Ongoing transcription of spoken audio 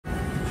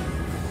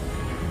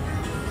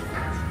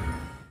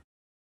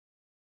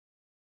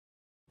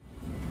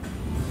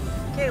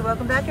Okay,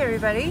 welcome back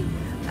everybody.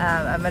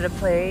 I'm gonna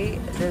play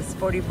this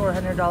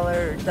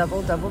 $4,400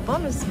 double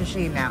bonus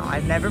machine now.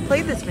 I've never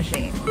played this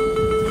machine.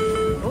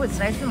 Oh, it's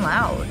nice and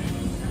loud.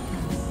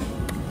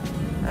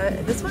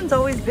 This one's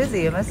always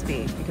busy, it must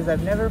be, because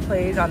I've never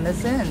played on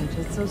this end.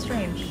 It's so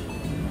strange.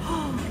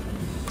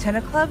 10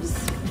 of clubs,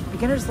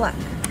 beginner's luck.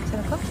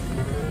 10 of clubs.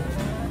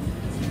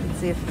 Let's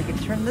see if we can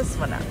turn this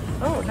one up.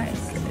 Oh,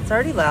 nice. It's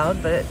already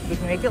loud, but we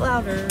can make it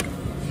louder.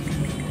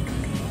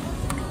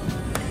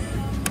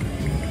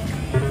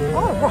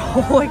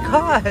 Oh my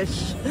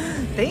gosh.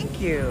 Thank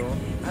you.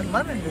 I'm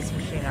loving this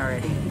machine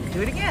already.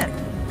 Do it again.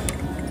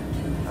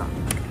 Oh.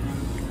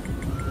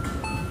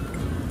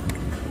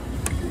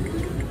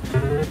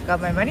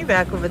 Got my money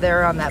back over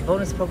there on that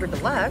bonus poker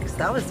deluxe.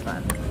 That was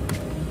fun.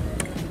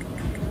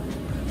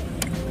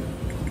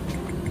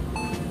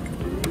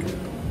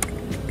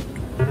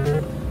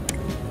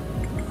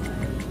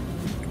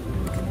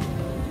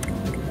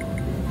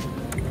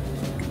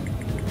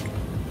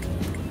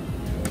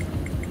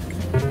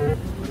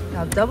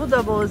 Now,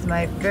 double is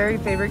my very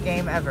favorite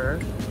game ever.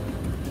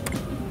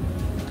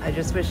 I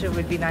just wish it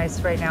would be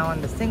nice right now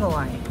on the single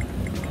line.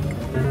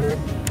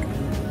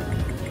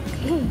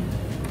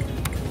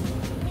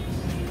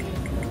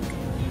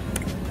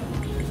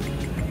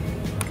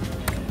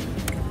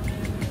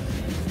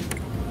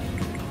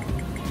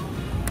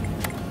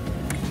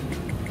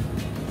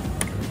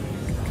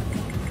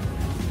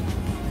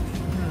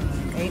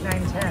 Eight,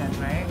 9, 10,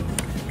 right?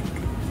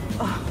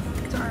 Oh,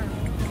 darn.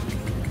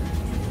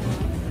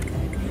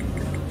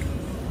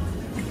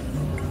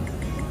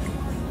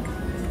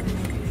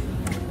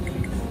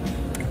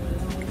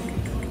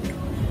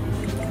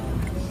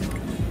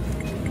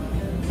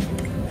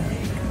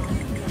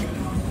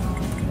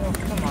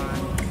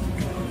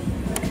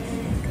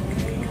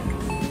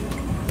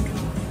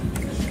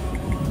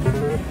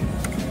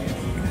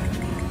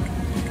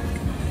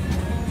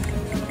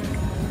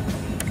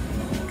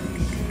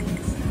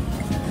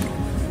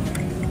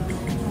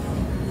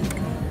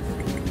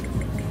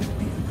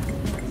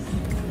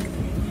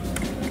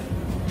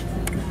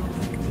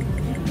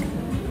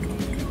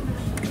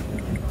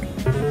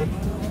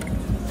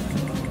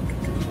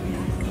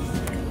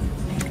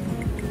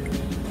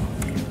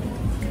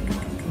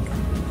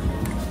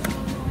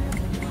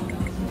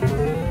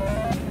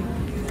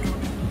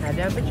 Had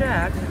to have a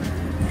jack.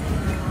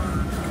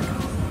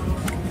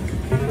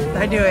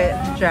 I knew it,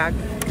 jack.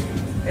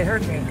 It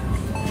hurt me.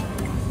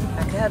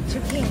 I have to have 2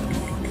 kings.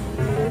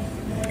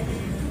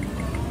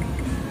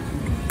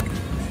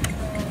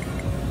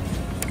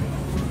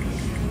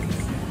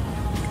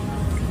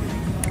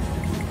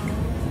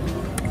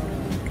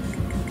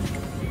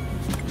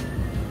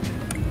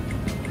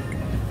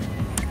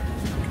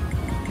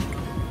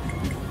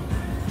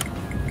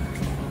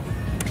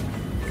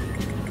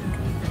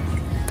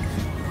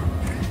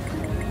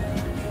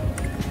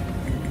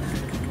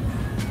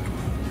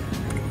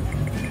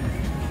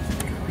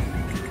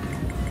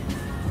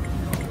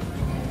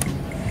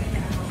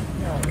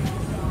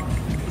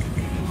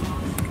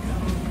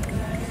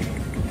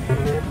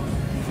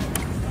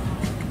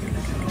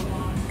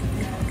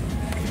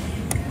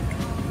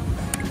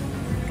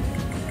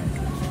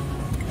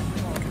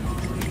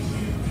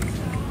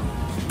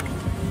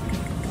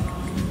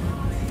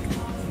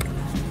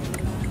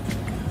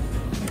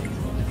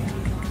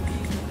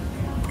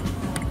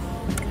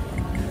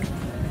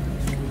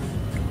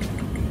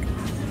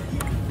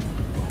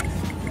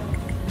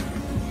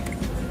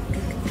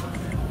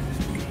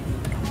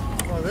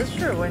 This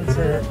sure went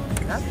to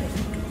nothing.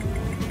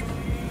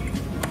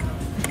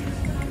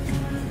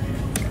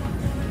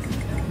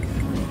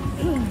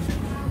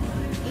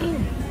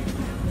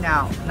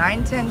 Now,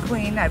 9, 10,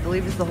 queen, I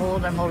believe is the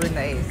hold. I'm holding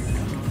the ace.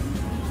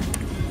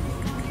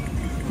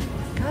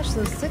 Gosh,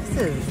 those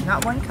 6s.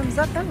 Not one comes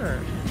up ever.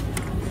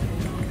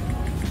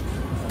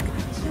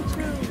 2,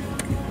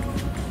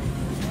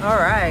 2. All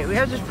right, we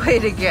have to play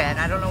it again.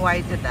 I don't know why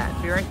I did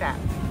that. Be right back.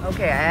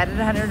 Okay, I added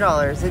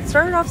 $100. It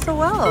started off so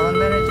well,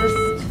 and then it just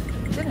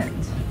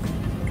didn't.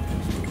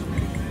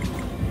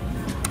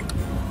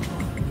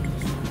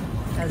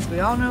 As we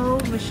all know,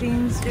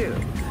 machines do.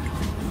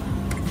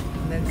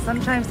 And then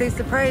sometimes they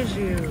surprise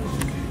you.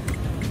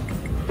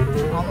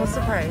 Almost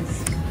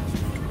surprised.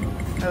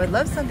 I would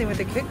love something with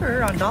a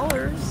kicker on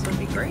dollars. It would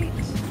be great.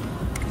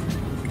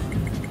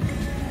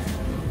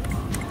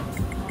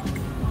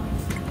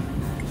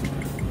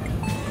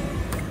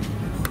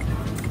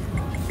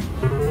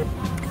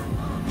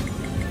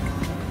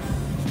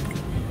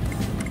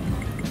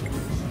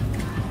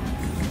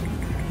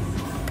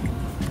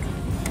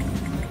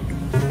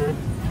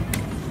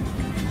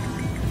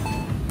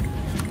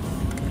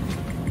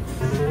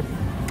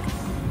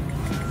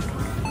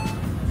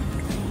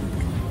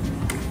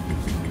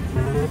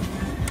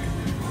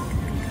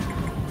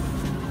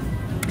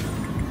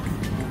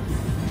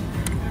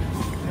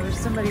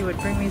 Somebody would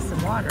bring me some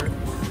water.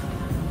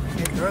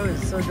 Your throat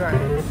is so dry.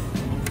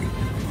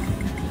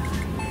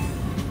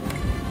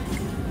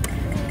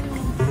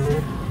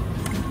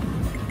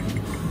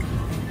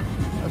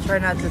 I'll try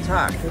not to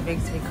talk. It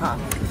makes me cough.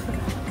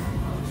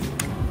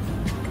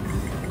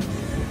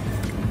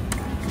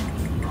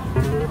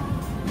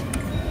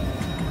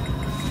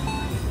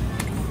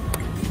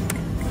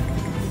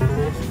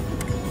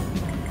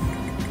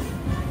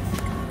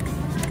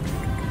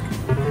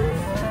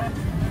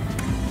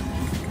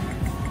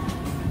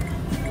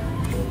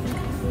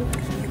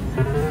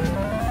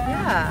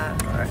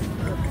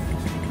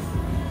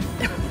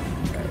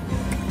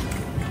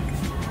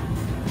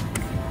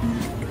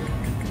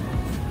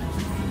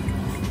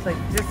 It's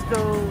like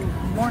disco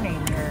morning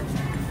here.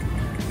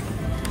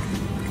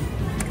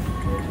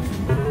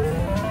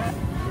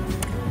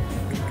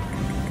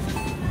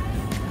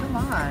 Come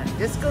on,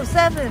 disco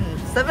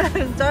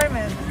 700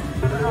 diamonds.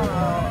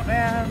 Oh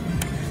man.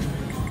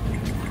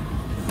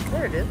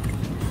 There it is.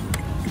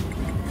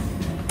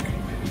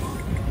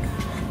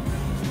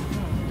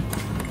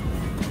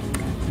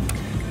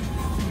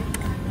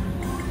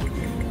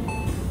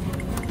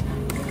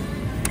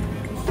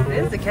 It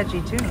is a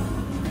catchy tune.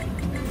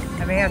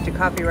 I may have to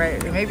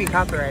copyright, it may be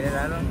copyrighted,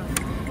 I don't know.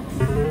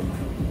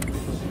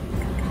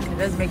 It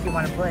does make you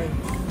want to play.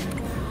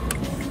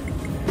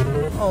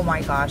 Oh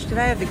my gosh, did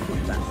I have the,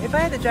 if I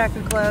had the Jack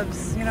of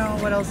Clubs, you know,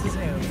 what else is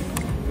new?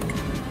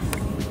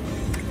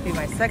 Be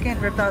my second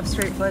ripped off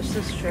straight flush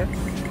this trip.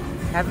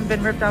 Haven't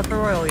been ripped off a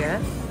royal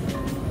yet.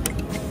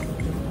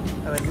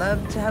 I would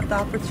love to have the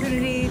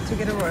opportunity to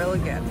get a royal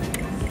again.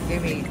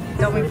 Gave me,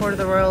 dealt me 4 to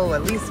the royal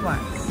at least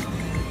once.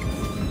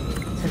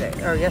 Today,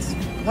 or yes,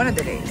 one of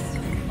the days.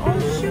 Oh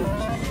shoot,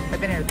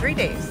 I've been here 3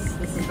 days.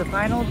 This is the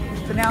final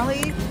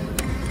finale.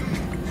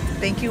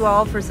 Thank you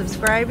all for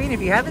subscribing.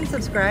 If you haven't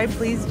subscribed,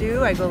 please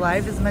do. I go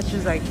live as much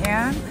as I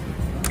can.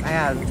 I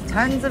have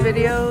tons of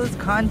videos,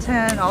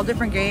 content, all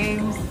different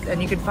games,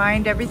 and you can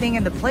find everything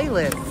in the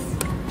playlist.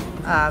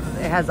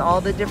 It has all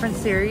the different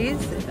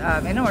series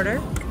in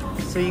order.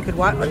 So you could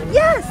watch,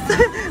 yes,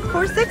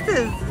 4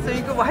 6s. So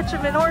you can watch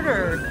them in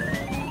order.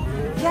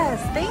 Yes,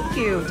 thank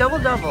you, double.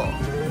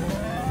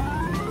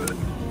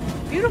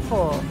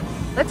 Beautiful.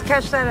 Let's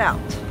cash that out.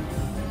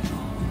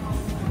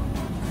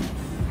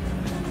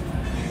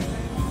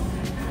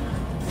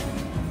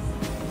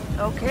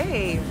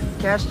 Okay,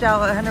 cashed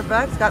out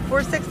 $100. Got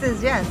 4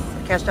 6s. Yes,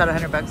 cashed out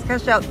 $100.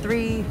 Cashed out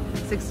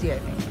 360, I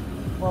think.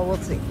 Well, we'll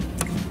see.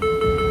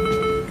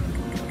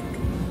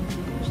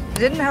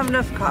 Didn't have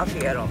enough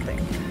coffee, I don't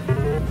think.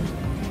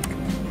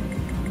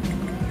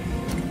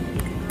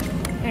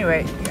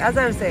 Anyway, as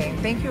I was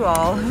saying, thank you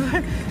all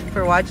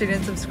for watching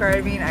and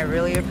subscribing. I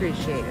really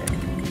appreciate it.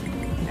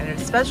 And a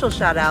special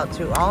shout out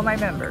to all my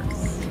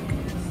members.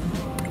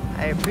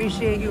 I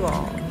appreciate you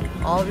all.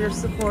 All of your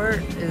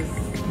support is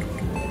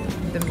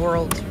the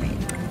world to me.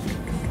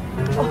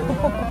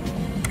 Oh.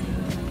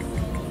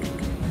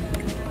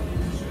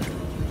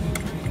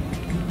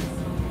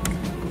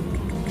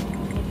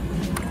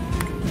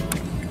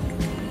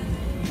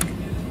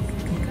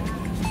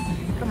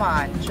 Come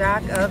on,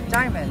 Jack of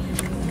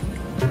Diamonds.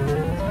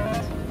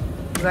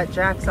 We got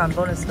Jacks on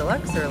bonus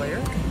deluxe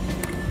earlier.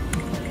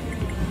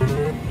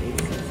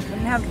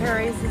 Didn't have pair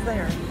aces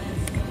there.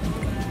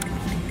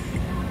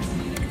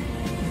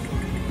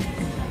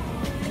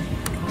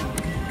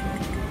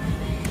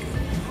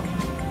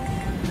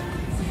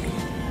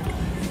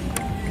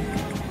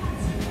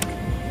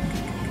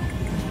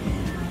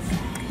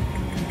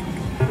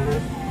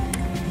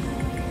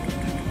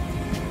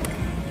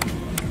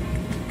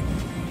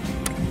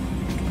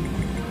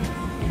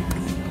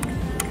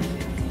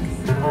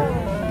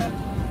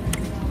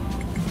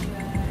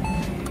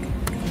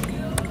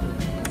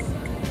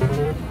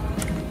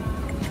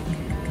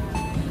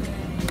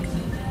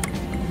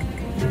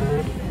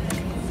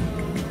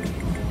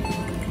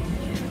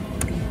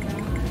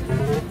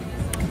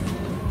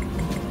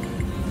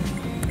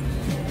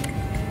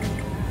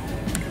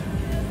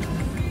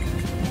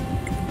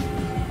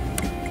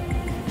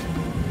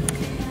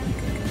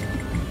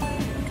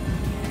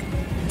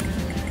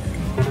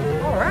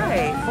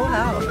 Full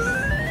house.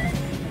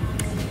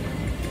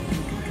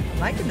 I'm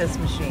liking this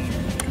machine.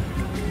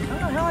 I don't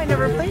know how I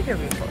never played here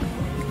before.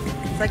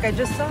 It's like I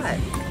just saw it.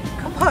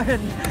 Come on,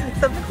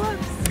 7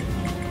 clubs.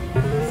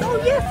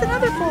 Oh yes,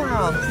 another full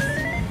house.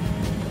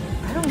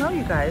 I don't know,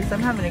 you guys. I'm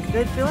having a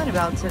good feeling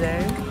about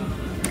today.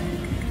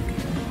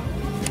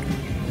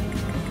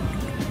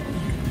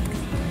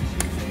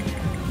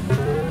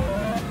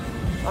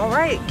 All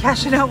right,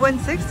 cashing out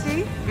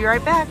 160. Be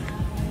right back.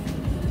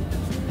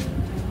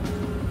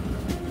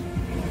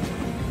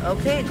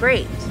 Okay,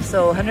 great.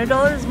 So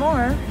 $100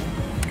 more.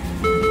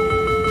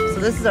 So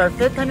this is our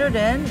 5th 100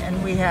 in,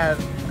 and we have,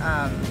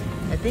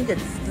 I think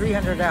it's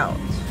 300 out.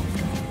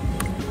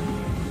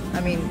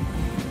 I mean,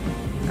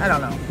 I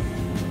don't know.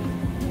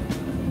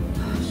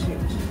 Oh,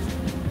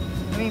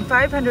 shoot. I mean,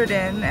 500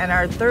 in, and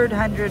our third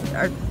 100,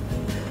 our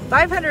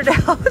 500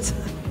 out,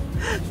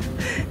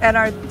 and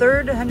our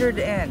third 100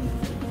 in.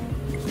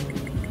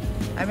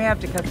 I may have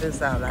to cut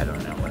this out. I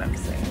don't know what I'm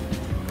saying.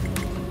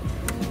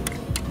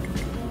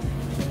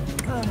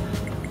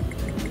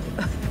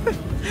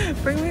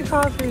 Bring me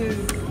coffee.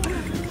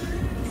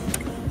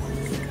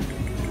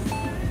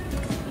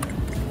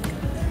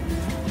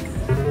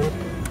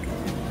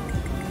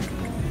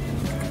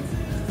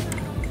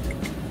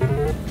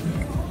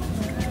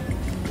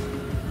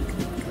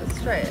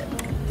 Let's try it.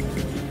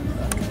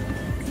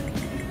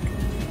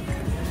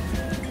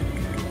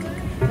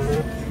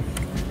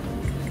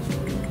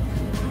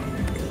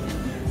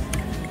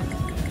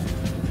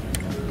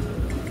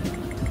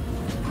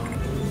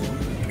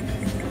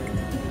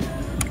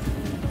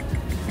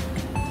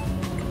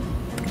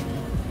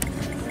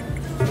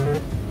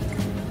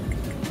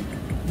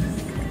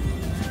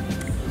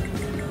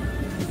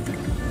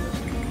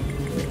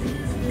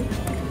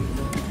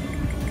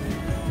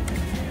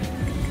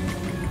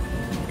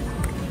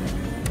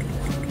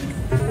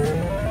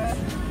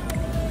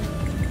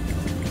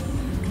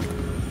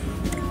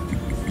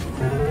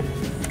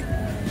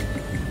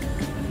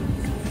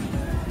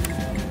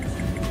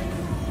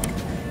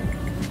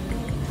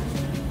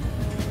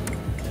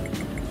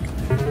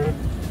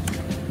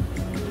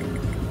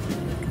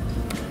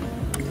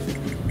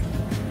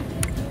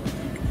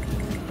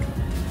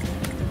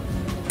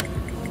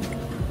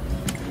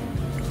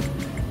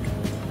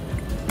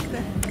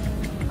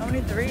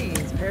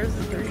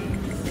 Where's the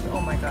threes?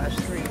 Oh my gosh,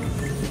 threes.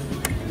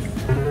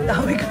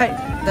 Oh my god,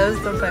 that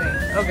was so funny.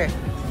 Okay.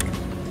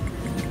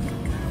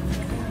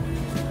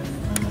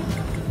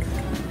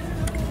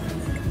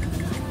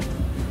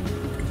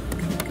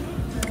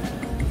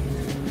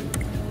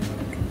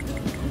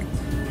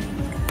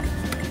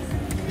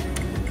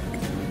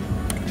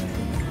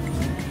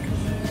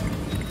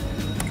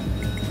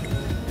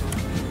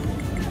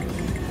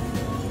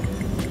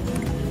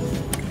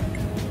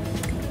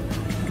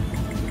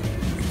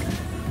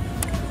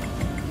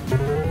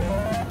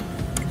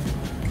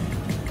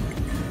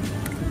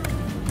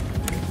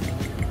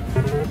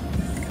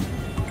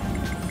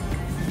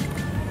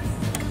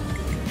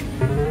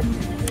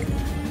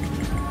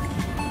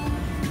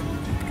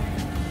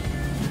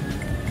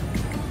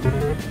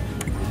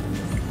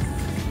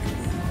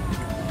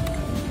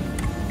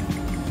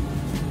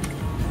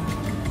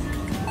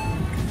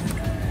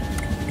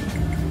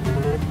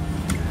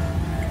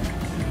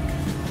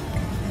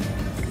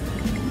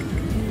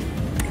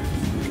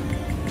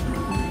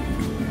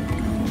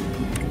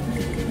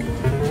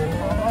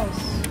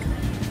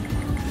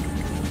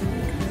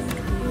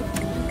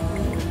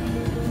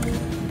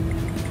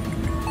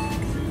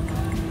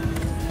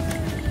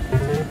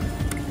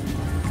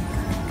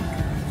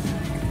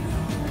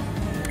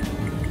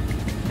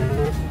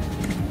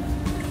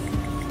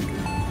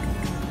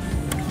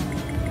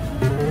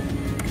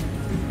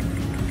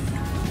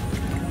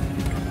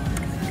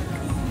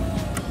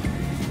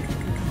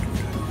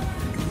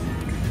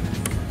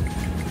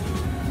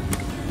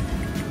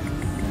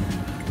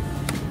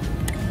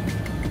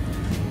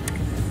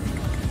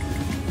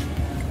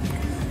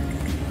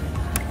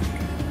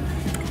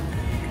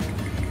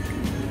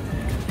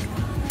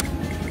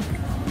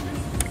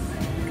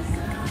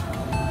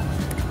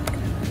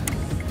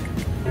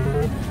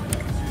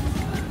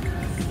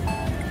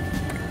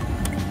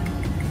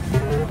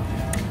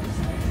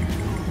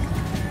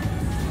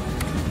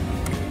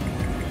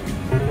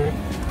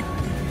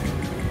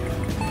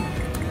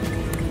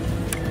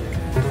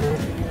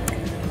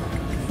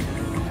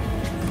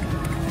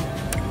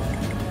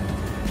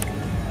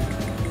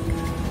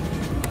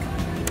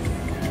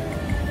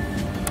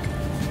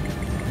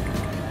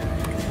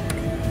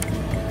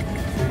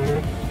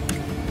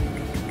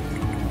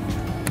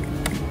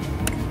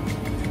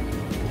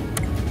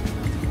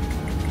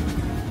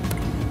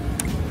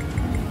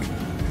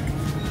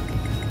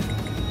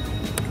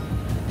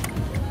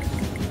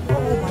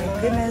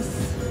 Goodness.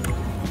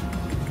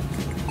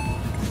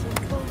 So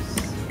close.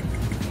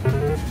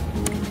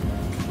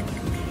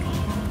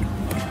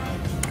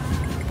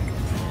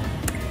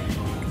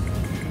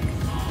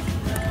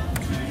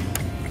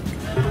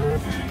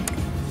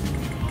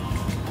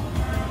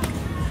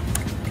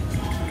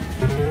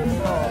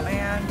 Oh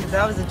man, because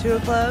that was the two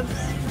of clubs.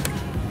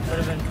 Would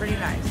have been pretty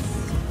nice.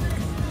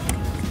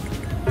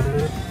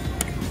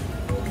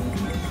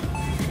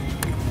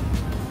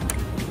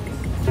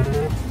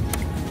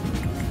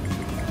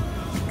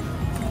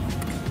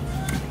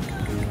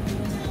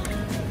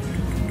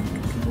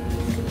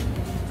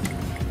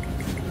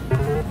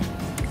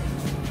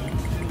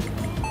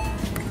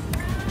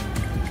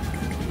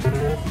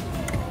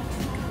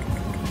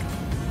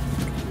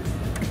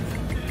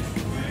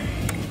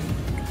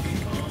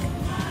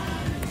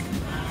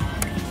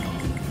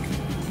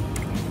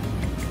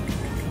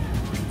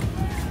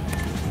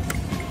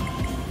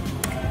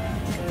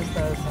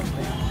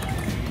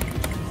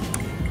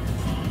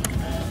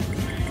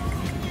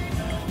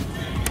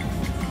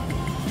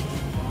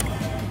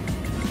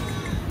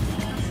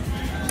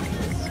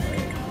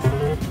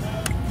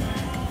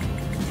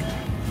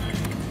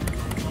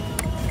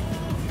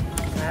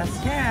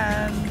 Last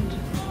hand.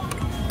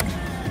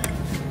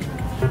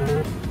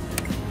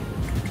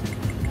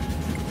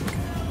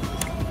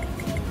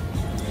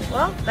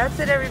 Well, that's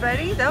it,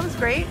 everybody. That was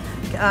great.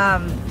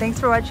 Thanks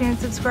for watching and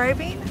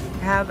subscribing.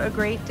 Have a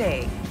great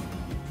day.